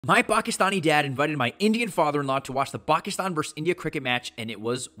My Pakistani dad invited my Indian father-in-law to watch the Pakistan vs. India cricket match, and it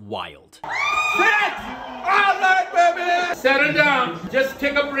was wild. Set! All right, baby! Settle down. Just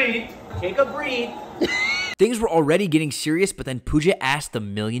take a breath. Take a breath. Things were already getting serious, but then Puja asked the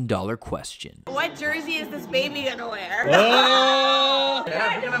 $1,000,000 question. What jersey is this baby gonna wear? Oh!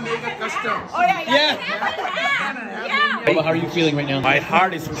 Yeah, we're gonna make a custom. Oh yeah. Baba, how are you feeling right now? My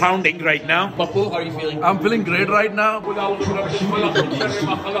heart is pounding right now. Papu, how are you feeling? I'm feeling great right now.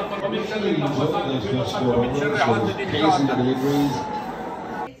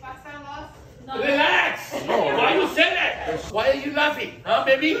 Relax! Why you say that? Why are you laughing? Huh,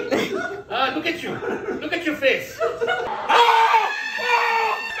 baby? Look at you. Look at your face.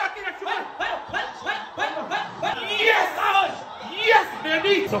 Yes! Yes,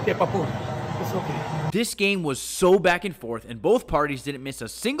 baby! It's okay, Papu. It's okay. This game was so back and forth, and both parties didn't miss a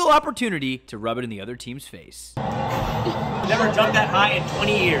single opportunity to rub it in the other team's face. Never jumped that high in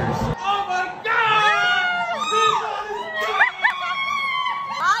 20 years. Oh my God!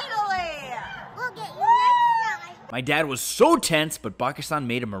 My dad was so tense, but Pakistan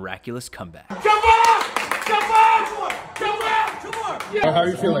made a miraculous comeback. Come on! Come on! Come on! Come on! How are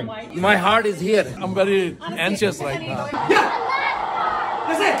you feeling? My heart is here. I'm very anxious right now. Yeah!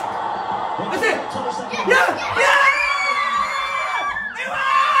 That's it! That's it! Yeah! Yeah!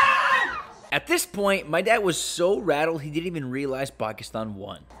 At this point, my dad was so rattled he didn't even realize Pakistan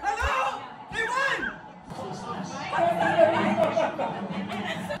won. Hello! They won!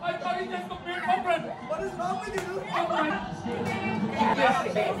 I thought he just compared my friend. What is wrong with you?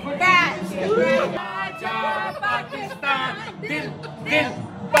 Pakistan! Dil,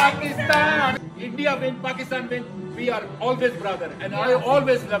 Pakistan! India win, Pakistan win. We are always brother, and I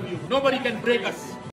always love you. Nobody can break us.